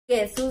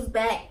Guess who's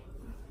back?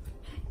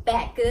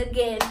 Back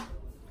again.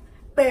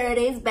 Bird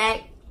is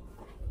back.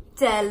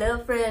 Tell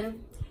a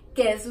friend.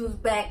 Guess who's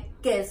back?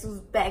 Guess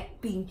who's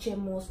back? Pinche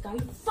mosca. Are you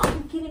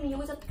fucking kidding me? You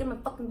always have to get my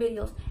fucking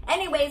videos.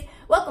 Anyways,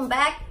 welcome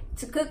back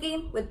to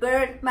Cooking with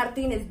Bird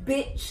Martinez,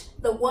 bitch.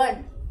 The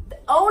one, the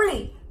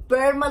only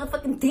Bird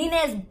motherfucking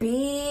Martinez,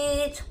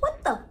 bitch.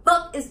 What the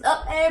fuck is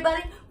up,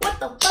 everybody? What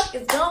the fuck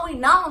is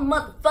going on,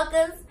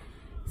 motherfuckers?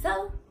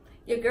 So,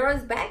 your girl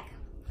is back.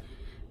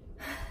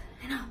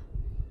 I know.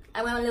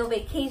 I went on a little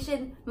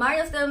vacation.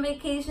 Mario's going on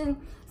vacation.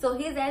 So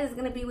his ass is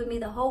going to be with me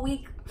the whole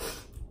week.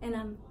 And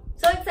I'm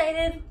so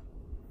excited.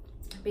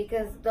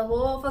 Because the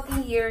whole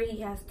fucking year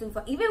he has to...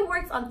 Even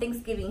works on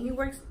Thanksgiving. He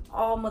works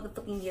all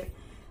motherfucking year.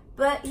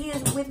 But he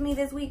is with me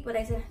this week. But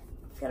I said,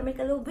 gotta make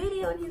a little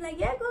video. And he's like,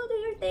 yeah, go do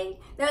your thing.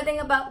 The other thing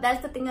about...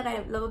 That's the thing that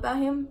I love about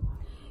him.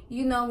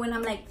 You know, when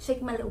I'm like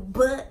shaking my little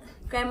butt.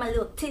 Grab my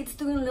little tits,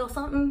 doing a little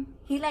something.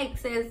 He like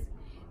says,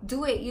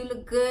 do it. You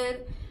look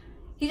good.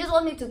 He just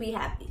wants me to be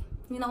happy.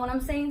 You know what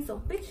I'm saying?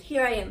 So, bitch,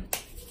 here I am.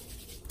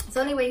 So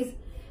anyways,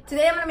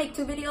 today I'm gonna make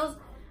two videos.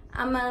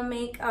 I'm gonna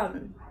make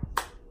a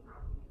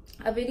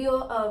video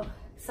of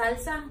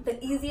salsa,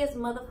 the easiest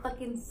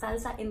motherfucking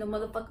salsa in the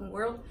motherfucking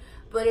world,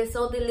 but it's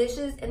so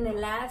delicious and it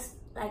lasts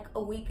like a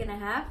week and a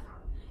half.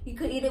 You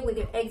could eat it with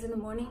your eggs in the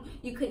morning.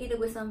 You could eat it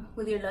with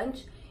your lunch.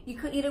 You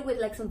could eat it with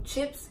like some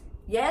chips.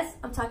 Yes,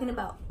 I'm talking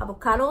about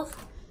avocados.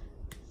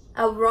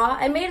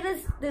 I made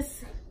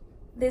this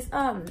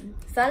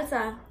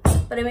salsa,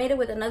 but I made it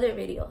with another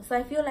video. So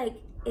I feel like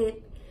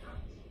it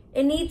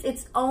needs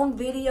its own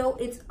video,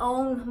 its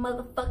own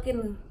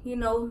motherfucking, you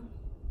know,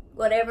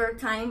 whatever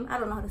time. I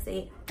don't know how to say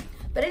it.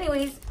 But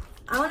anyways,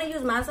 I want to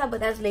use masa,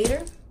 but that's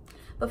later.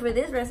 But for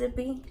this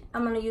recipe,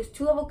 I'm going to use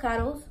 2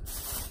 avocados.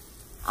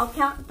 I'll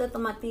count the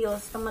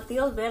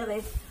tomatillos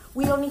verdes.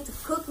 We don't need to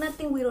cook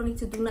nothing. We don't need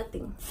to do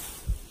nothing.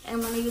 And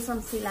I'm going to use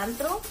some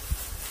cilantro.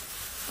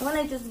 I'm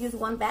going to just use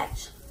 1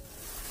 batch.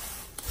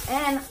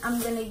 And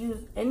I'm going to use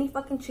any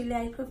fucking chile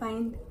I could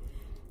find.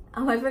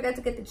 I forgot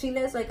to get the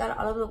chiles, so I got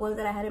all of the ones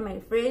that I had in my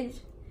fridge.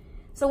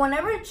 So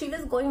whenever a chile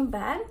is going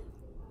bad,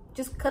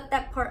 just cut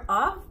that part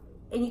off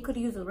and you could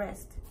use the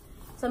rest.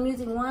 So I'm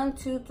using 1,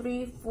 2,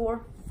 3,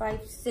 4,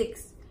 5,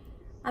 6.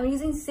 I'm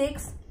using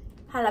 6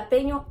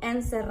 jalapeño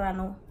and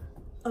serrano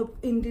up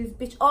in this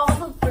bitch. Oh, I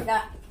also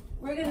forgot.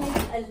 We're gonna need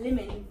a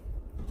lemon.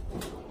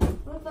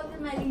 What the fuck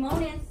is my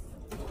limones?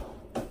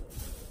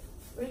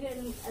 We're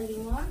gonna need a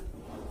limon.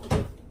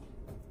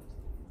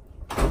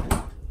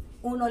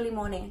 Uno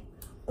limone.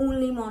 Un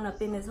limon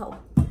up in this hole.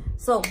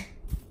 So,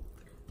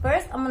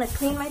 first I'm gonna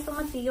clean my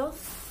tomatillos.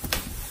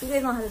 You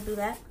guys know how to do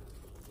that.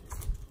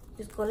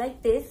 Just go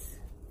like this.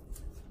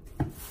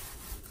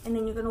 And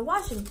then you're gonna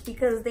wash them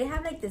because they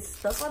have like this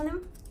stuff on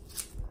them.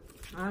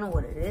 I don't know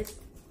what it is.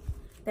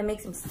 That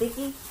makes them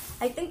sticky.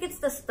 I think it's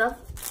the stuff,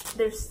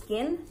 their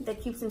skin, that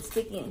keeps them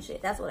sticky and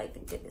shit. That's what I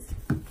think it is.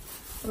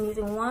 I'm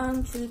using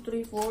 1, 2,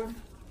 3, 4.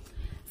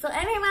 So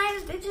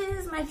anyways,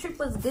 bitches, my trip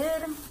was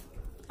good.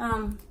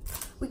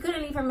 We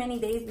couldn't leave for many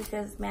days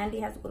because Mandy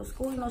has to go to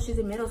school. You know, she's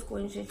in middle school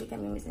and shit. She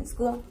can't be missing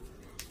school.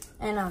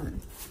 And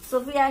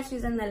Sophia,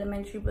 she's in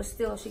elementary, but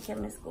still she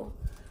can't miss school.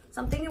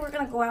 So I'm thinking we're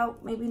gonna go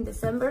out maybe in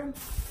December.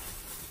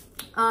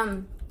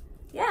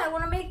 Yeah, I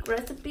want to make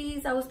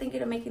recipes. I was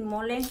thinking of making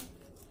mole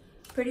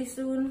pretty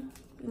soon.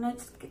 You know,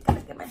 just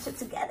gotta get my shit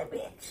together,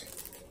 bitch.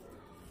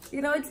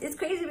 You know, it's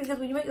crazy because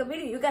when you make a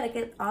video, you gotta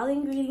get all the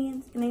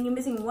ingredients, and then you're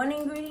missing one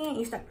ingredient, and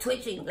you start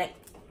twitching like,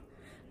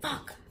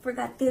 fuck,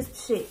 forgot this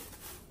shit.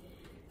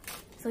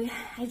 So yeah,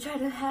 I try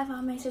to have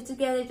all my shit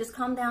together. Just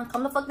calm down.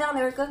 Calm the fuck down,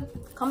 Erica.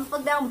 Calm the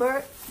fuck down,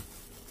 Bert.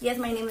 Yes,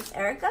 my name is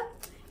Erica.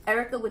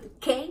 Erica with a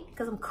K,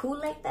 because I'm cool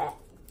like that.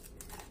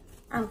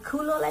 I'm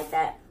coolo like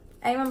that.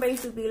 I remember I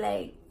used to be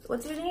like,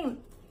 what's your name?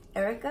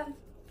 Erica?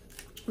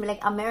 I'd be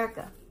like,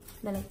 America.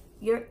 Then like,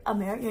 your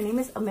name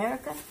is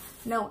America?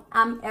 No,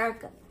 I'm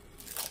Erica.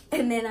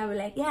 And then I'd be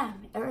like, yeah,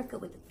 I'm Erica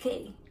with a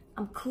K.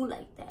 I'm cool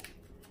like that.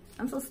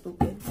 I'm so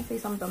stupid. I say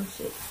some dumb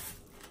shit.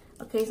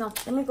 Okay, so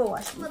let me go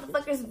wash.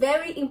 Motherfuckers,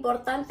 very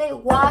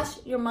importante.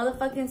 Wash your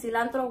motherfucking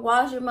cilantro.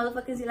 Wash your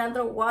motherfucking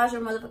cilantro. Wash your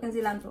motherfucking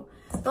cilantro.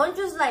 Don't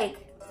just like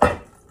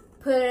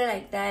put it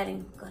like that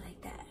and go like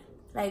that.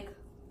 Like,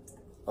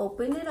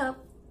 open it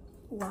up.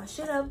 Wash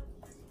it up.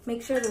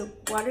 Make sure the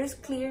water is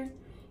clear.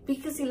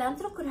 Because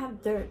cilantro could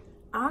have dirt.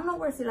 I don't know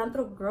where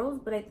cilantro grows,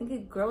 but I think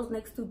it grows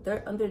next to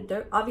dirt, under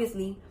dirt,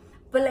 obviously.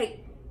 But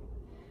like,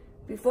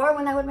 before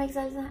when I would make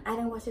salsa, I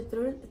didn't wash it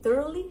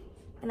thoroughly.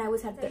 And I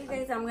always had dirt.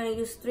 Guys, I'm gonna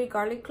use 3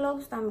 garlic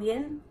cloves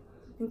también.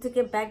 I need to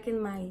get back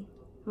in my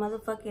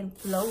motherfucking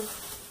flow.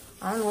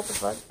 I don't know what the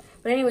fuck.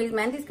 But anyways,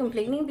 Mandy's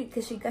complaining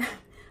because she got a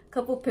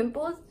couple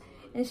pimples.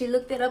 And she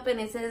looked it up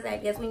and it says, I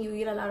guess when you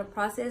eat a lot of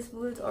processed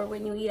foods or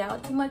when you eat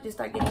out too much, you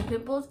start getting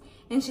pimples.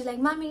 And she's like,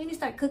 Mommy, you need to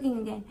start cooking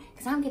again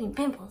because I'm getting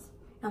pimples.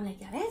 And I'm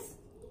like, yeah, this?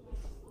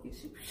 You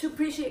should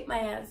appreciate my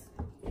ass.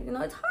 You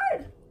know, it's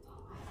hard.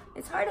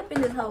 It's hard up in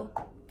this hole.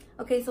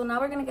 Okay, so now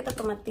we're going to get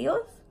the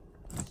tomatillos.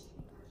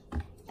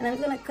 And I'm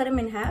going to cut them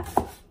in half.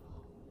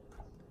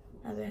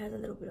 Now it has a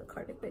little bit of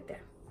garlic right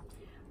there.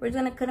 we're just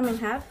gonna cut them in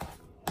half.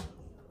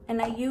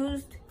 And I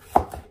used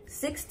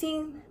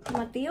 16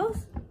 tomatillos.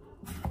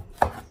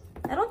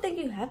 I don't think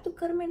you have to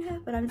cut them in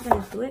half, but I'm just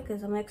gonna do it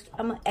because I'm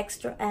an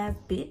extra ass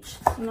bitch.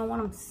 You know what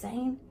I'm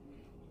saying?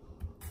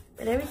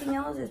 But everything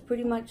else is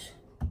pretty much,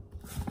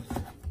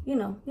 you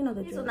know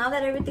the drill. So now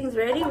that everything's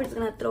ready, we're just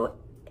gonna throw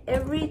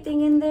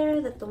everything in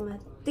there. The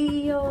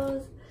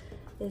tomatillos,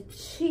 the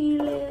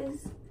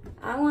chiles.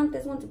 I want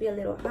this one to be a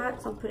little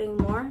hot, so I'm putting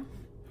more.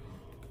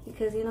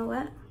 Because you know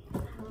what?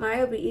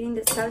 Mario will be eating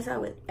this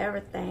salsa with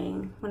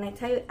everything. When I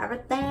tell you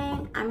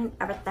everything, I mean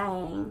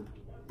everything.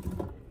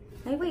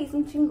 Ay, wait, es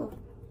un chingo.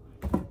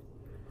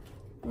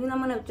 And then I'm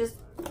gonna just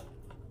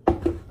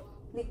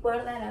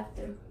liqueur that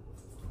after.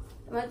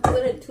 I'm gonna do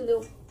it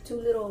in two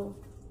little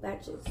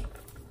batches.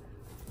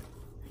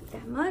 Like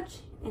that much.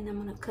 And I'm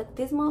gonna cut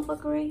this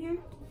motherfucker right here.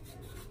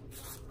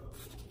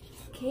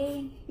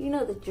 Okay, you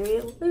know the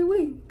drill. Hey,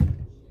 wait.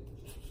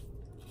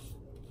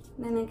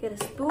 And then I get a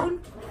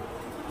spoon.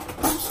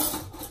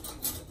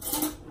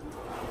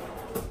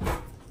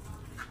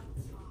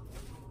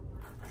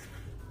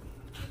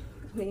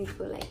 Then you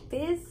go like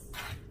this.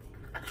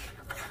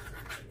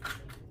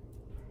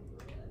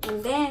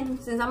 And then,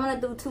 since I'm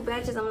gonna do 2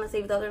 batches, I'm gonna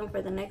save the other one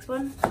for the next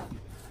one.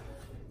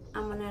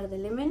 I'm gonna add the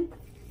lemon.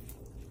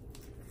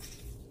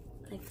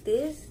 Like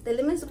this. The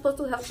lemon is supposed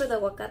to help for the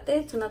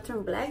aguacate to not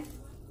turn black.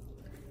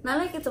 Not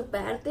like it's a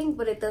bad thing,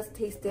 but it does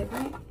taste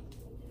different.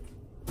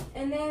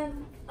 And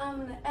then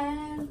I'm gonna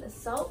add the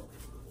salt.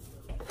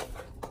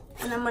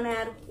 And I'm gonna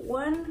add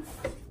 1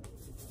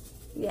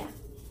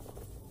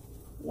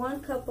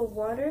 cup of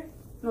water.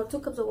 No, 2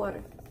 cups of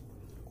water.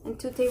 And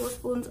 2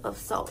 tablespoons of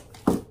salt.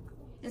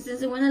 And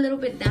since it went a little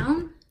bit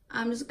down,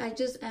 I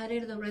just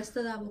added the rest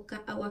of the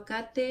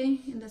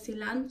aguacate and the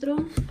cilantro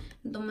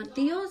and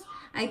tomatillos.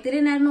 I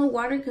didn't add no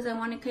water because I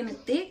want it kind of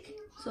thick.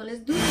 So let's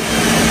do it.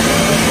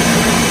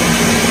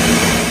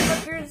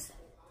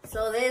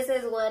 So this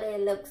is what it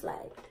looks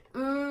like.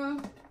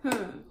 You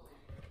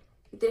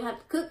didn't have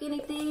to cook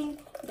anything. You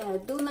didn't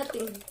have to do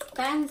nothing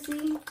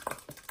fancy.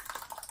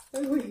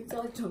 It's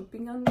all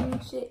jumping on me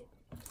and shit.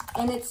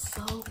 And it's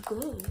so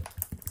good.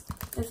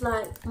 It's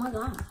like, oh my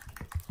God.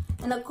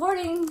 And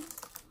according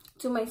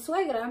to my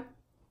suegra,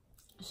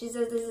 she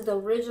says this is the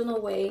original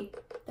way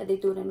that they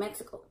do it in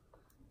Mexico.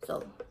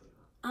 So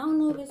I don't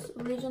know if it's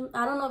original.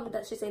 I don't know if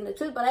that she's saying the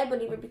truth, but I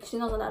believe her because she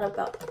knows a lot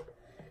about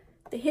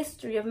the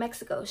history of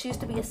Mexico. She used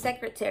to be a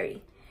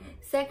secretary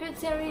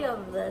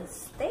of the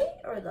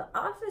state or the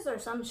office or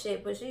some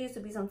shit, but she used to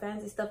be some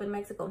fancy stuff in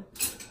Mexico.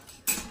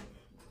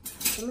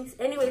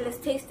 Anyway, let's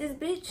taste this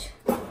bitch.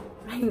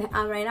 Right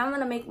now I'm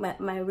gonna make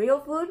my real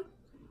food,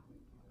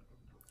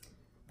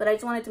 but I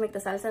just wanted to make the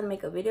salsa and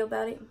make a video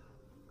about it.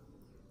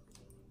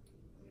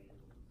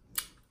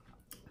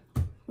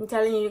 I'm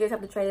telling you, you guys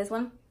have to try this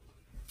one.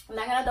 I'm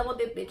not gonna double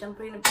dip, bitch. I'm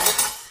putting it back.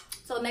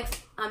 So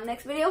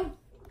next video,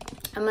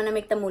 I'm gonna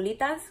make the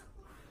mulitas.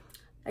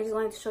 I just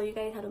wanted to show you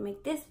guys how to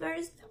make this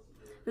first.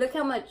 Look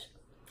how much.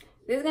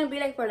 This is gonna be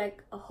like for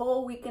like a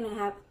whole week and a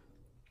half.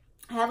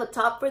 I have a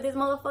top for this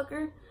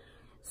motherfucker.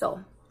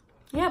 So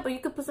yeah, but you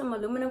could put some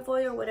aluminum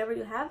foil or whatever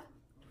you have.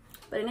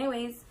 But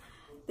anyways,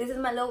 this is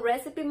my little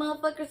recipe,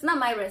 motherfuckers. It's not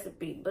my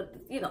recipe, but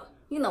you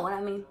know what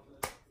I mean.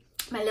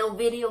 My little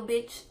video,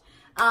 bitch.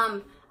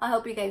 I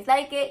hope you guys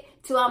like it.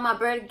 To all my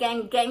bird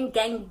gang,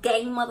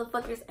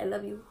 motherfuckers, I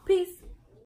love you. Peace.